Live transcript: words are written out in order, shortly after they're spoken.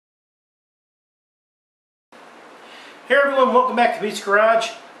Hey everyone, welcome back to Beats Garage.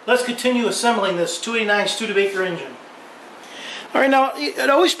 Let's continue assembling this 289 Studebaker engine. Alright, now it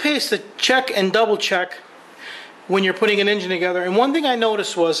always pays to check and double check when you're putting an engine together. And one thing I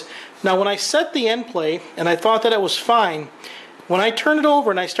noticed was, now when I set the end plate and I thought that it was fine, when I turned it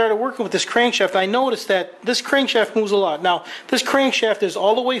over and I started working with this crankshaft, I noticed that this crankshaft moves a lot. Now, this crankshaft is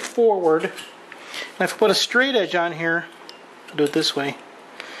all the way forward. And if I put a straight edge on here, I'll do it this way.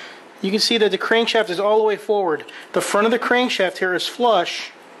 You can see that the crankshaft is all the way forward. The front of the crankshaft here is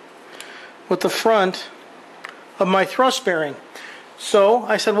flush with the front of my thrust bearing. So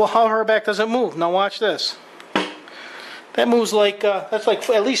I said, well, how far back does it move? Now watch this. That moves like, that's like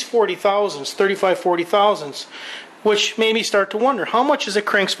at least 40 thousandths, 35, 40 thousandths, which made me start to wonder, how much is a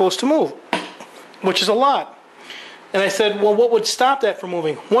crank supposed to move? Which is a lot. And I said, well, what would stop that from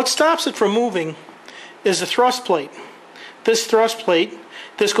moving? What stops it from moving is the thrust plate. This thrust plate,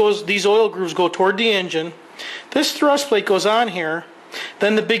 these oil grooves go toward the engine. This thrust plate goes on here.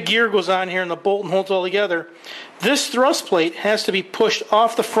 Then the big gear goes on here and the bolt and holds all together. This thrust plate has to be pushed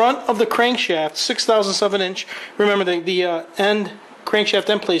off the front of the crankshaft, 6/1000 of an inch. Remember the end crankshaft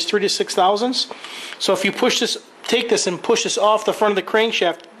end plate is 3 to 6 thousandths. So if you push this, take this and push this off the front of the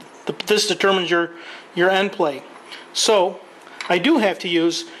crankshaft, this determines your end plate. So I do have to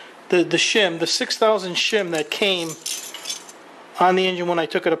use the shim, the 6,000 shim that came on the engine when I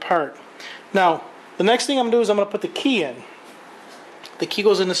took it apart. Now, the next thing I'm going to do is I'm going to put the key in. The key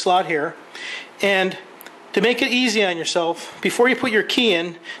goes in the slot here. And to make it easy on yourself, before you put your key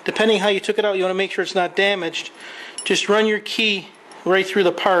in, depending how you took it out, you want to make sure it's not damaged. Just run your key right through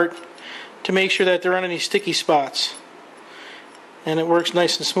the part to make sure that there aren't any sticky spots. And it works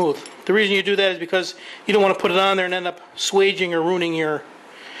nice and smooth. The reason you do that is because you don't want to put it on there and end up swaging or ruining your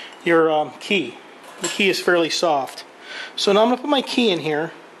key. The key is fairly soft. So now I'm going to put my key in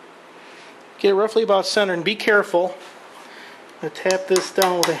here, get it roughly about center, and be careful. I'm going to tap this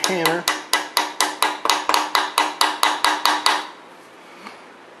down with a hammer.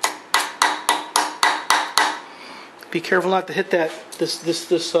 Be careful not to hit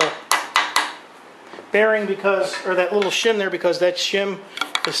this bearing, because, or that little shim there, because that shim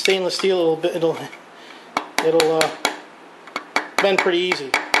is stainless steel. A little bit, it'll bend pretty easy.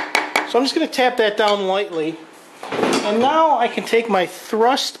 So I'm just going to tap that down lightly. And now I can take my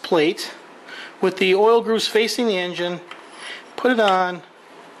thrust plate with the oil grooves facing the engine, put it on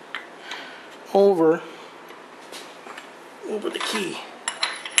over the key.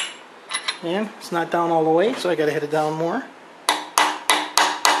 And it's not down all the way, so I got to hit it down more.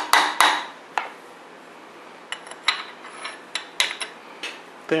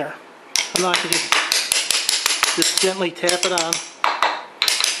 There. And now I can just gently tap it on.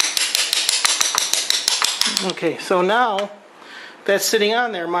 Okay, so now that's sitting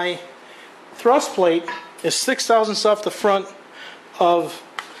on there. My thrust plate is 6 thousandths off the front of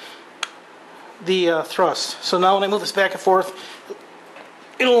the thrust. So now when I move this back and forth,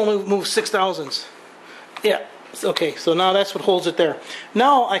 it'll only move 6 thousandths. Yeah, okay, so now that's what holds it there.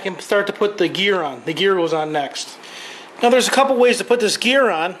 Now I can start to put the gear on. The gear goes on next. Now there's a couple ways to put this gear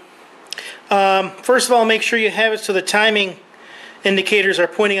on. First of all, make sure you have it so the timing indicators are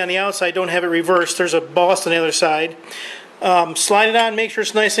pointing on the outside. Don't have it reversed. There's a boss on the other side. Slide it on, make sure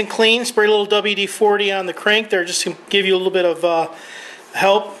it's nice and clean. Spray a little WD-40 on the crank there just to give you a little bit of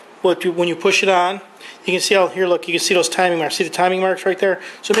help when you push it on. You can see how, here look, you can see those timing marks. See the timing marks right there?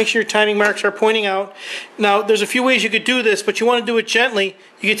 So make sure your timing marks are pointing out. Now there's a few ways you could do this, but you want to do it gently.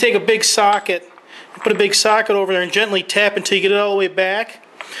 You could take a big socket, put a big socket over there and gently tap until you get it all the way back.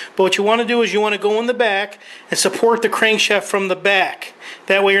 But what you want to do is you want to go in the back and support the crankshaft from the back.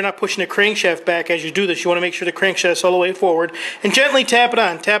 That way you're not pushing the crankshaft back as you do this. You want to make sure the crankshaft is all the way forward. And gently tap it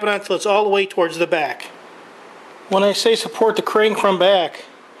on. Tap it on until it's all the way towards the back. When I say support the crank from back,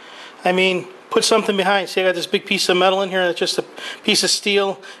 I mean put something behind. See, I got this big piece of metal in here that's just a piece of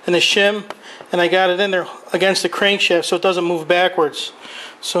steel and a shim. And I got it in there against the crankshaft so it doesn't move backwards.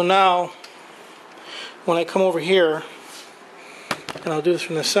 So now, when I come over here, and I'll do this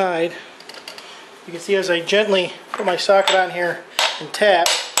from the side, you can see as I gently put my socket on here and tap,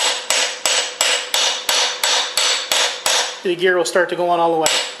 the gear will start to go on all the way.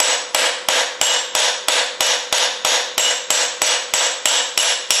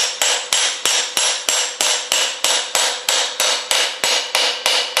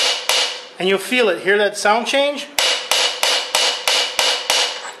 And you'll feel it. Hear that sound change?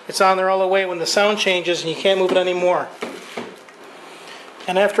 It's on there all the way when the sound changes and you can't move it anymore.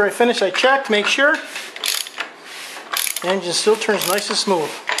 And after I finish, I check to make sure the engine still turns nice and smooth.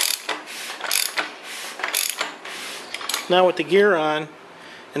 Now with the gear on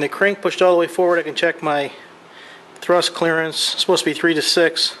and the crank pushed all the way forward, I can check my thrust clearance. It's supposed to be 3 to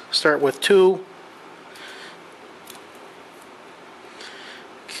 6. Start with 2.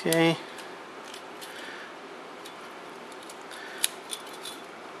 Okay.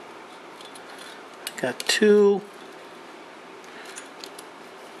 Got 2.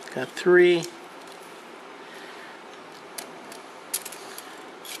 Got 3.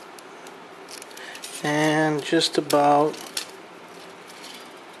 And just about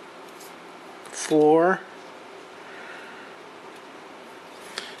 4.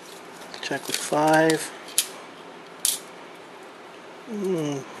 Check with 5.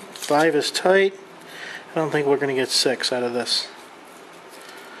 5 is tight. I don't think we're going to get 6 out of this.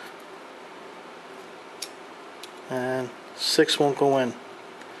 And 6 won't go in.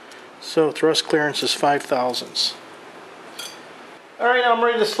 So thrust clearance is 5 thousandths. Alright, now I'm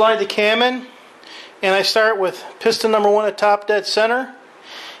ready to slide the cam in. And I start with piston number 1 at top dead center.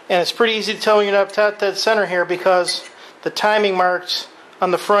 And it's pretty easy to tell when you're not top dead center here because the timing marks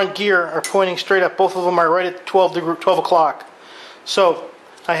on the front gear are pointing straight up. Both of them are right at 12 o'clock. So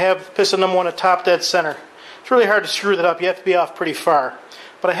I have piston number 1 at top dead center. It's really hard to screw that up. You have to be off pretty far.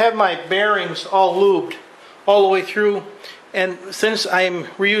 But I have my bearings all lubed all the way through. And since I'm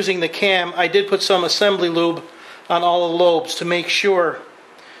reusing the cam, I did put some assembly lube on all the lobes to make sure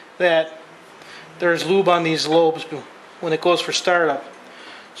that there's lube on these lobes when it goes for startup.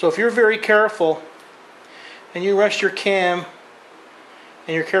 So if you're very careful and you rest your cam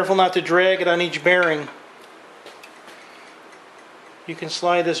and you're careful not to drag it on each bearing, you can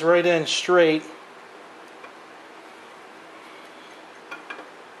slide this right in straight.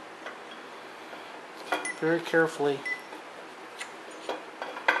 Very carefully.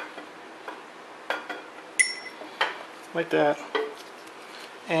 Like that.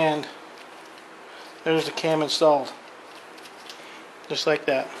 And there's the cam installed. Just like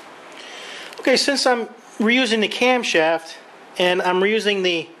that. Okay, since I'm reusing the camshaft and I'm reusing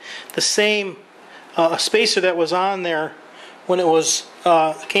the same spacer that was on there when it was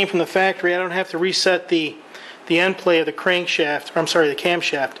came from the factory, I don't have to reset the end plate of the crankshaft, or I'm sorry, the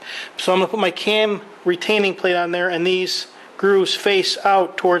camshaft. So I'm going to put my cam retaining plate on there, and these grooves face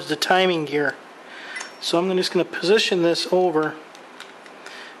out towards the timing gear. So I'm just going to position this over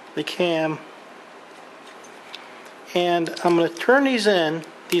the cam, and I'm going to turn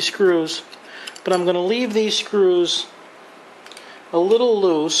these screws, but I'm going to leave these screws a little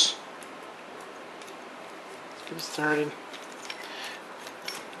loose. Let's get it started.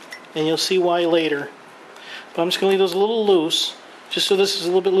 And you'll see why later. But I'm just going to leave those a little loose, just so this is a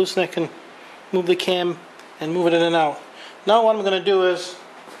little bit loose and I can move the cam and move it in and out. Now what I'm going to do is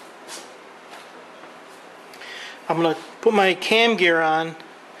I'm going to put my cam gear on,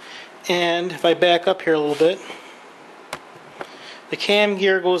 and if I back up here a little bit, the cam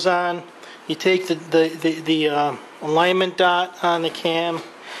gear goes on. You take the alignment dot on the cam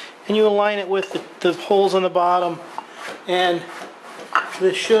and you align it with the holes on the bottom, and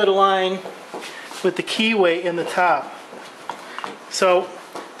this should align with the keyway in the top. So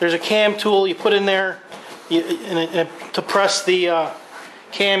there's a cam tool you put in there to press the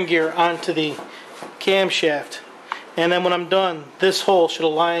cam gear onto the camshaft, and then when I'm done, this hole should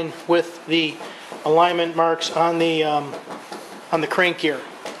align with the alignment marks on the crank gear.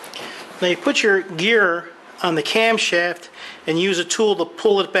 Now you put your gear on the camshaft and use a tool to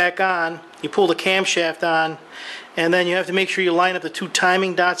pull it back on. You pull the camshaft on, and then you have to make sure you line up the 2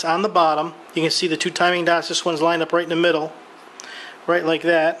 timing dots on the bottom. You can see the 2 timing dots. This one's lined up right in the middle, right like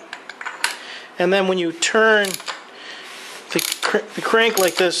that. And then when you turn the crank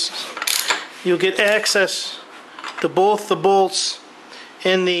like this, you'll get access to both the bolts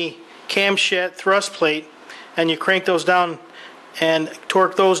in the camshaft thrust plate, and you crank those down and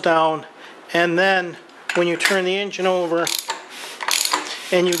torque those down, and then when you turn the engine over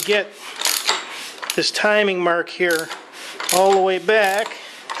and you get this timing mark here all the way back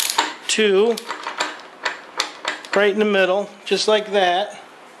to right in the middle, just like that.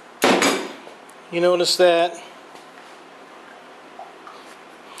 You notice that.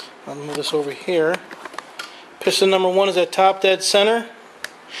 I'll move this over here. Piston number 1 is at top dead center,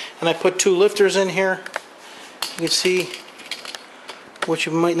 and I put 2 lifters in here. You can see what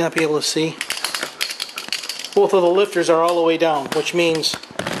you might not be able to see. Both of the lifters are all the way down, which means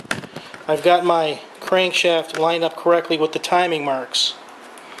I've got my crankshaft lined up correctly with the timing marks.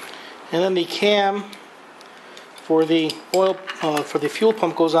 And then the cam for the oil for the fuel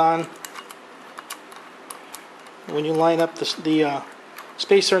pump goes on when you line up the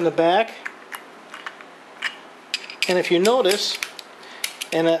spacer in the back. And if you notice,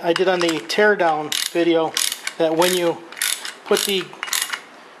 and I did on the teardown video, that when you put the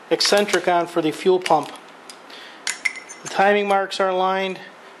eccentric on for the fuel pump, The timing marks are aligned.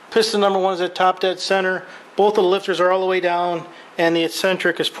 Piston number 1 is at top dead center. Both of the lifters are all the way down, and the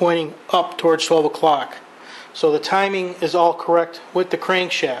eccentric is pointing up towards 12 o'clock. So the timing is all correct with the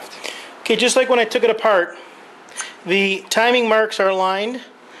crankshaft. Okay, just like when I took it apart, the timing marks are aligned.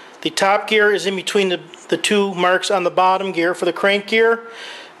 The top gear is in between the two marks on the bottom gear for the crank gear.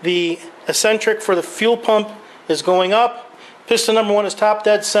 The eccentric for the fuel pump is going up. Piston number 1 is top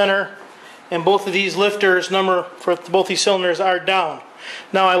dead center, and both of these lifters number for both these cylinders are down.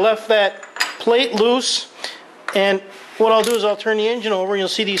 Now I left that plate loose, and what I'll do is I'll turn the engine over, and you'll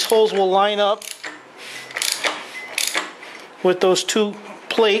see these holes will line up with those 2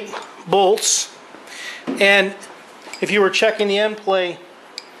 plate bolts. And if you were checking the end play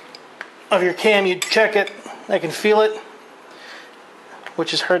of your cam, you'd check it. I can feel it,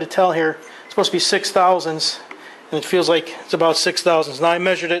 which is hard to tell here. It's supposed to be 6 thousandths, and it feels like it's about 6 thousandths. Now I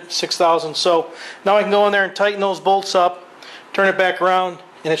measured it 6 thousandths, so now I can go in there and tighten those bolts up, turn it back around,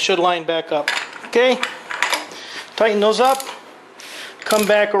 and it should line back up. Okay, tighten those up, come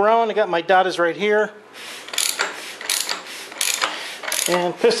back around. I got my dot is right here,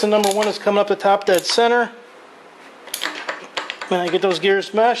 and piston number 1 is coming up the top dead center. And I get those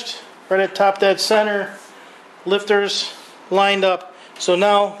gears meshed right at top dead center, lifters lined up. So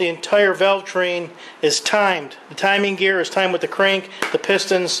now the entire valve train is timed. The timing gear is timed with the crank, the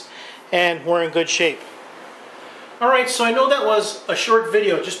pistons, and we're in good shape. Alright, so I know that was a short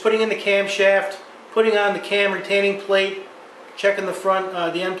video, just putting in the camshaft, putting on the cam retaining plate, checking the front,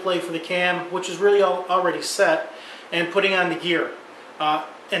 the end plate for the cam, which is really already set, and putting on the gear,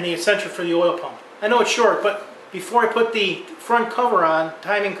 and the eccentric for the oil pump. I know it's short, but before I put the front cover on,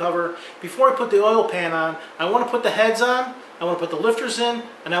 timing cover, before I put the oil pan on, I want to put the heads on, I want to put the lifters in,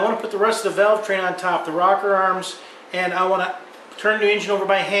 and I want to put the rest of the valve train on top, the rocker arms, and I want to turn the engine over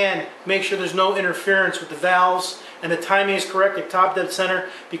by hand, make sure there's no interference with the valves, and the timing is correct at top dead center,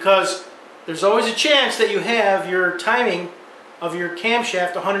 because there's always a chance that you have your timing of your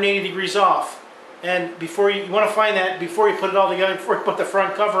camshaft 180 degrees off. And before you want to find that before you put it all together, before you put the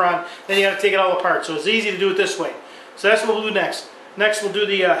front cover on, then you got to take it all apart. So it's easy to do it this way. So that's what we'll do next. Next we'll do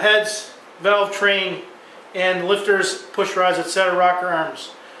the heads, valve train, and lifters, push rods, etc., rocker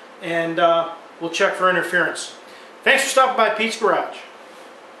arms. And we'll check for interference. Thanks for stopping by Pete's Garage.